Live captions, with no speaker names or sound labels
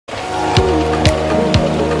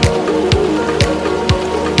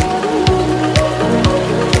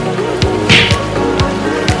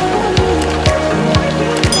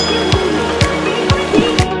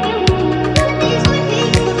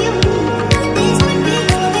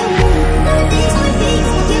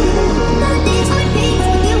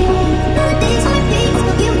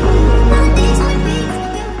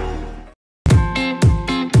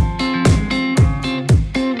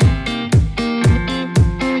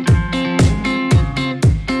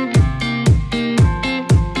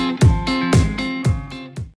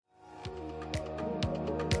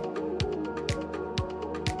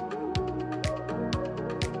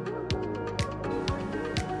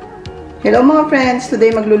Hello mga friends!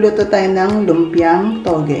 Today magluluto tayo ng lumpiang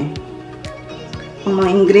toge. Ang mga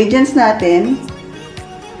ingredients natin,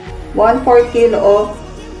 1/4 kilo of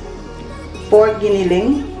pork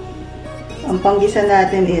giniling. Ang panggisa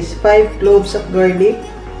natin is 5 cloves of garlic,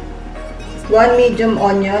 1 medium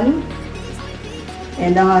onion,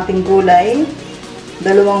 and ang ating gulay,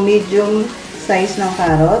 2 medium size ng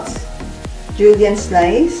carrots, julienne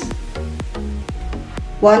slice,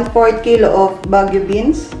 1/4 kilo of bagu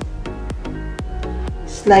beans.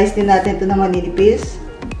 Slice din natin ito ng maninipis.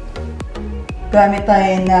 Gamit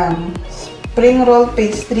tayo ng spring roll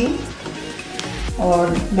pastry or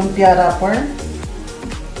lumpia wrapper.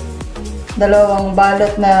 2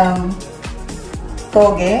 balot ng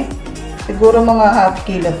toge. Siguro mga half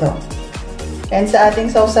kilo to. And sa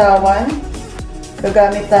ating sausawan,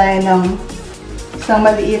 gagamit tayo ng isang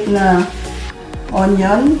maliit na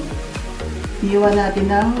onion. Iwan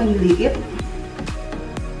natin ng maliliit.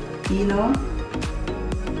 Pino.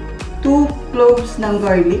 2 cloves ng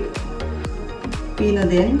garlic, pino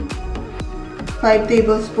din, 5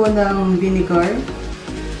 tablespoon ng vinegar,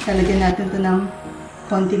 lalagyan natin ito ng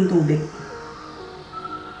konting tubig.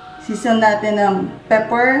 Season natin ng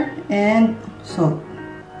pepper and salt.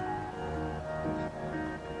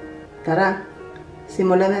 Tara,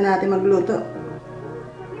 simulan na natin magluto.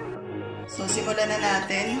 So, simulan na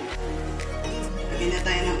natin. Lagyan na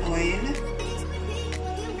tayo ng oil.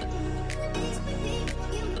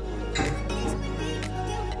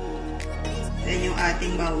 Yan yung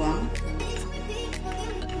ating bawang.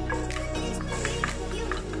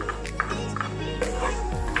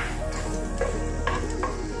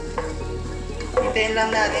 Hintayin lang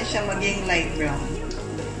natin siya maging light brown.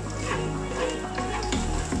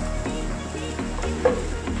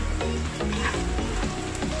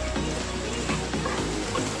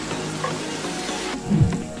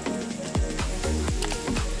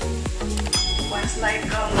 Once light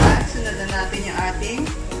brown na, sunod na natin yung ating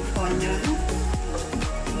onion.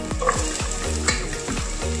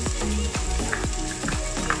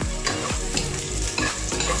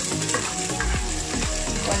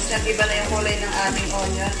 Once nag-iba na yung kulay ng ating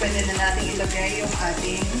onion, pwede na natin ilagay yung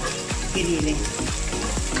ating giniling.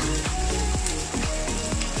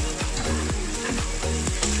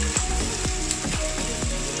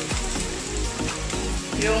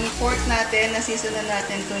 Yung pork natin, nasisunan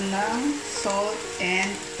natin ito ng salt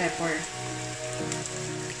and pepper.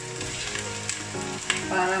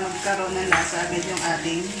 Para magkaroon ng lasa agad yung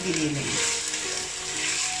ating giniling.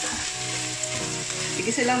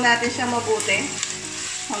 Tigisin lang natin siya mabuti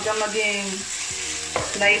hanggang maging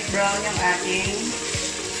light brown yung ating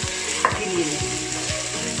giniling.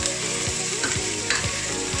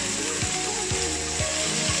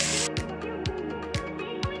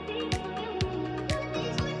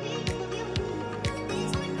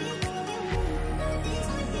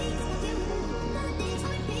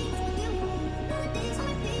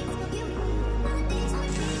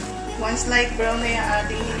 Once light brown na yung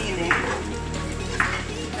ating giniling,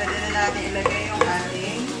 pwede na natin ilagay yung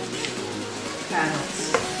ating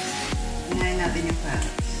carrots. Unahin natin yung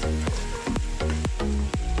carrots.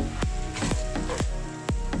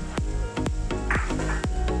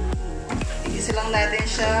 Igisa lang natin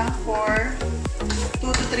siya for 2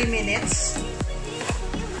 to 3 minutes.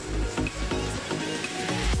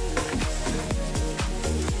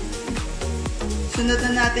 Sunod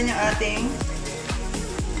na natin yung ating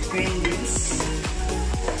green beans.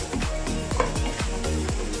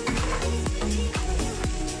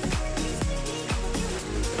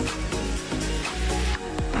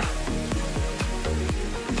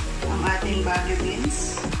 Ang ating bagu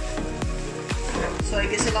beans. So,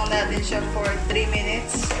 igisa lang natin siya for 3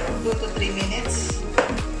 minutes, 2 to 3 minutes.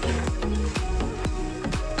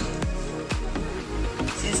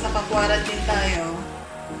 Since naka-quarantine tayo,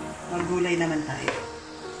 maggulay naman tayo.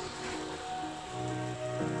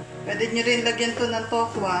 Pwede nyo rin lagyan to ng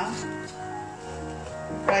tokwa,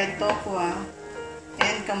 fried tokwa,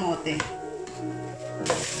 and kamote.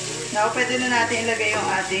 Now, pwede na natin ilagay yung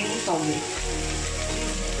ating toge.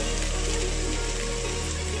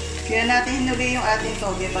 Kaya natin hinuli yung ating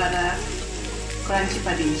toge para crunchy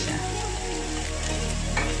pa din siya.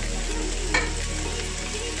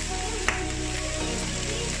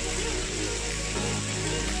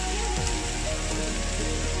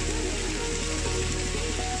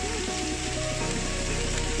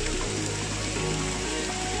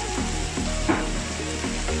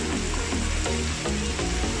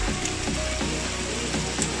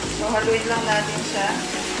 So, haluin lang natin siya.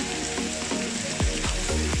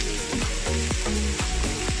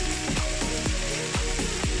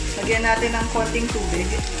 Lagyan natin ng konting tubig.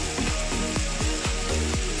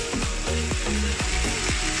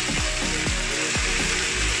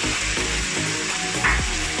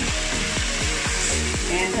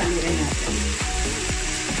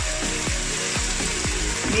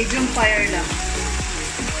 Medium fire lang.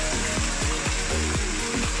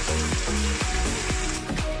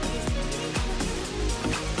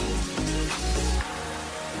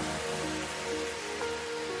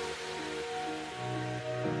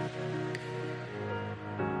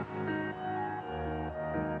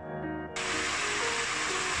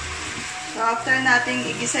 So, after nating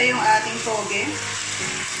igisa yung ating toge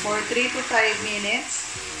for 3 to 5 minutes,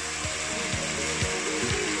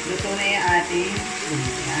 luto na yung ating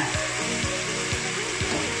lumpia.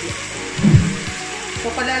 So,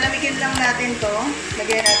 palalamigin lang natin to.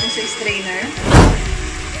 Lagyan natin sa strainer.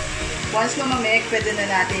 Once lumamig, pwede na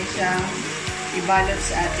natin siyang ibalot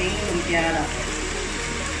sa ating lumpia wrapper.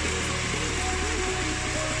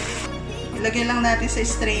 Ilagay lang natin sa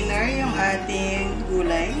strainer yung ating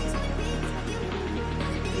gulay.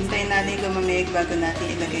 Hintayin natin lumamig bago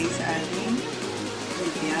natin ilagay sa ating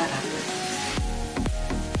lumpia wrapper.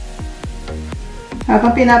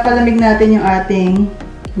 Habang pinapalamig natin yung ating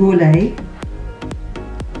gulay,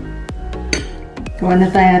 gawa na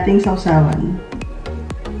tayo ating sausawan.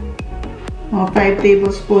 Mga 5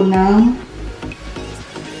 tablespoon ng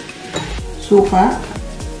suka.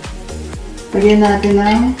 Lagyan natin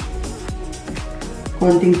ng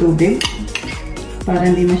konting tubig para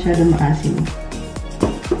hindi masyado maasim.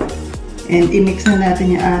 And i-mix na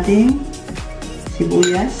natin yung ating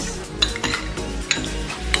sibuyas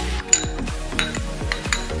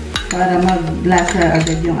para maglasa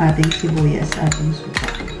agad yung ating sibuyas sa ating suka.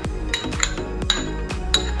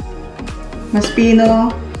 Mas pino,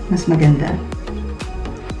 mas maganda.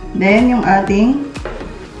 Then, yung ating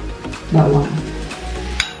bawang.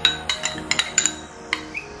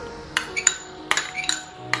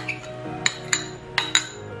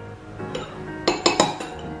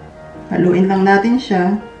 Haluin lang natin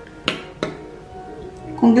siya.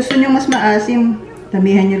 Kung gusto nyo mas maasim,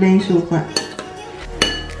 damihan nyo lang yung suka.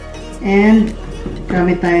 And,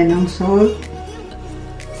 gamit tayo ng salt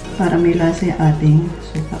para may lasa yung ating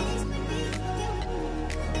suka.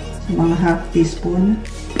 So, mga half teaspoon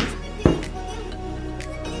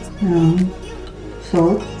ng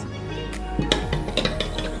salt.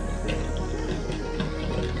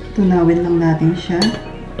 Tunawin lang natin siya.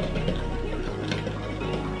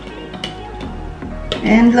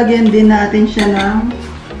 And lagyan din natin siya ng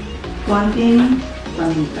konting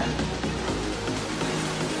paminta.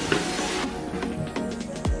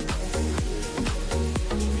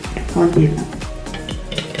 Konti lang.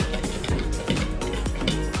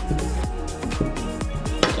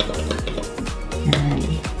 Yan.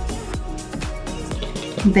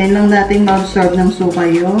 Hintayin lang natin ma-absorb ng suka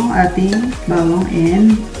yung ating bawang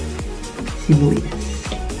and sibuyas.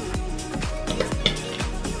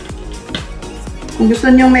 Kung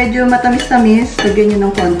gusto nyo medyo matamis-tamis, lagyan nyo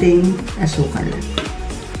ng konting asukal.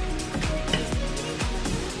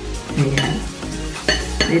 Ayan.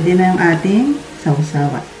 Ready na yung ating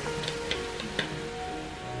sausawan.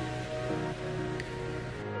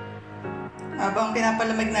 Habang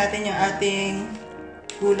pinapalamig natin yung ating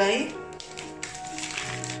gulay,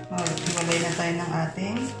 hiwalay na tayo ng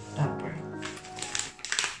ating wrapper.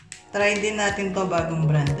 Try din natin to bagong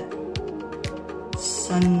brand.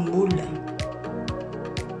 Sanbula.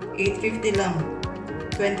 850 lang.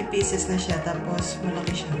 20 pieces na siya. Tapos,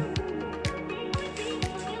 malaki siya.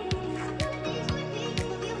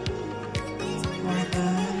 More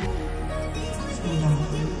than isang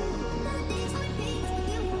laman.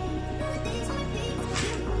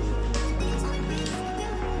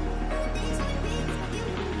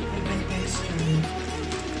 Even texture.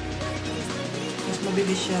 Mas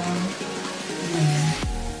mabilis siya. Ayan.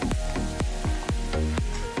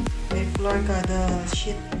 May flour kada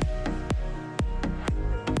sheet.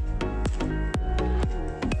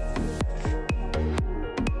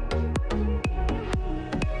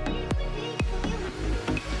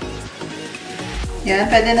 Yan,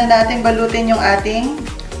 pwede na natin balutin yung ating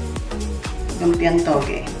lumpiang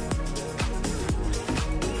toge.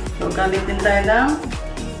 So, gamit din tayo ng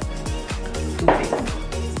tubig.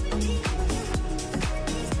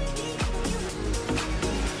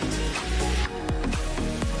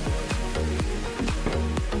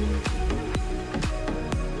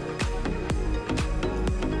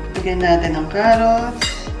 Lagyan natin ng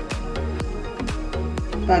carrots,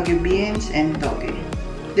 bagu beans, and toge.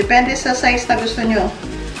 Depende sa size na gusto nyo.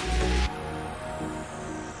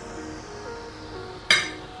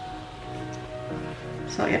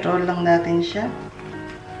 So, i-roll lang natin siya.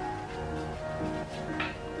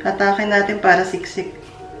 Hatakin natin para siksik.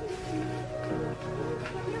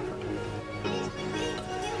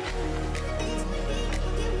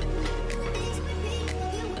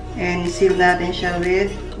 And seal natin siya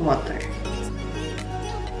with water.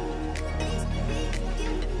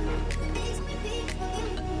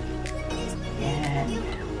 Yan.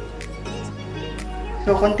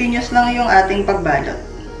 So, continuous lang yung ating pagbalot.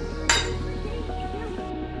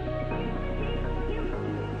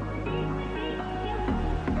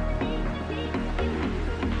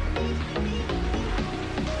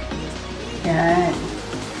 Yan.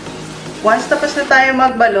 Once tapos na tayo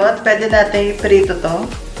magbalot, pwede natin i-prito to.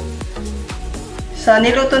 Sa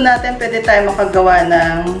niluto natin, pwede tayo makagawa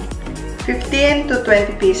ng 15 to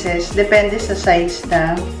 20 pieces. Depende sa size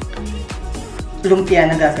na lumpia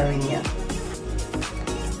na gagawin niya.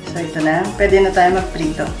 So, ito na. Pwede na tayo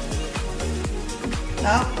magprito.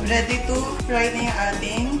 Now, ready to fry na yung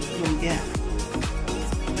ating lumpia.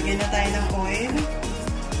 Lagyan na tayo ng oil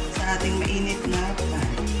sa ating mainit na pan.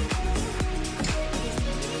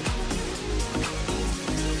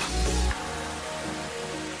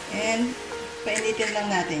 And, painitin lang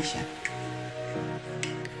natin siya.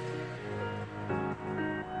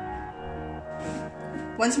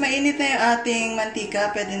 Once mainit na yung ating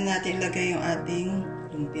mantika, pwede natin ilagay yung ating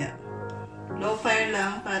lumpia. Low fire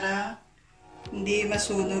lang para hindi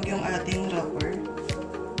masunog yung ating wrapper.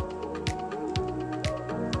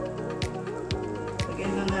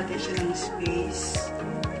 Lagyan lang natin siya ng space.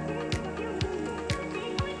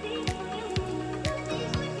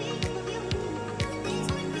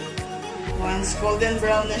 Once golden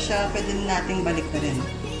brown na siya, pwede nating balik na rin.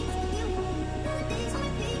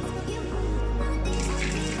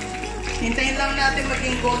 Hintayin lang natin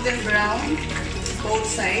maging golden brown, both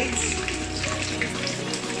sides.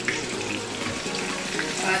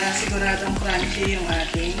 Para siguradong crunchy yung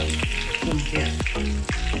ating lumpia.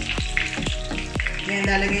 Ngayon,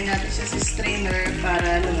 lalagay natin siya sa strainer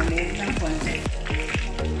para lumamig ng konti.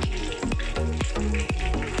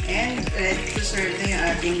 And ready to serve na yung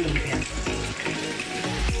ating lumpia.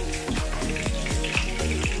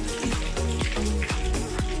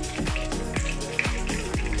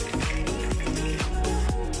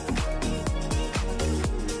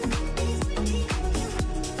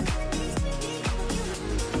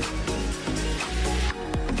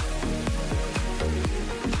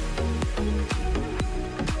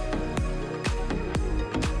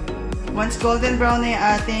 Once golden brown na yung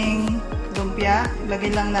ating lumpia,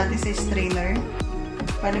 ilagay lang natin sa strainer.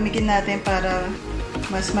 Palamigin natin para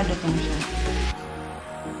mas malutong siya.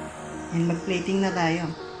 And mag-plating na tayo.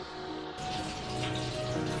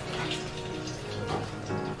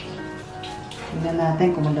 Tingnan natin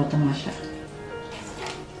kung malutong na siya.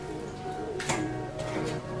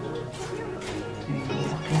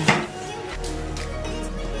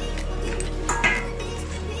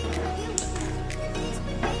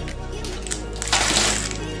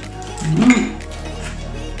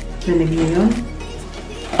 Tulig yun.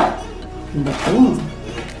 Bato.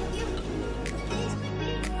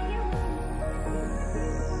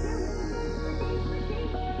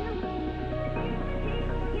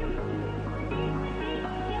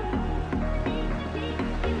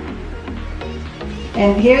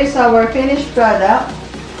 And here's our finished product,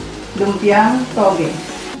 Lumpiang Togue.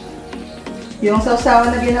 Yung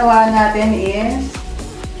sausawan na ginawa natin is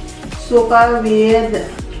suka with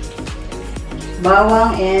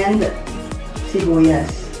bawang and sibuyas.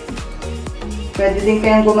 Pwede din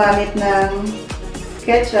kayong gumamit ng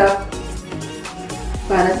ketchup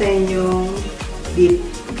para sa inyong dip.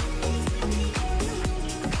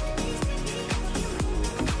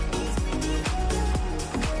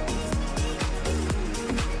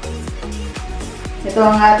 Ito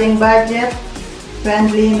ang ating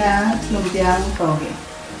budget-friendly na lumpiang toge.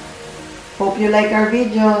 Hope you like our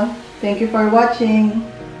video. Thank you for watching.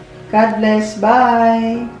 God bless.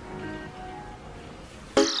 Bye!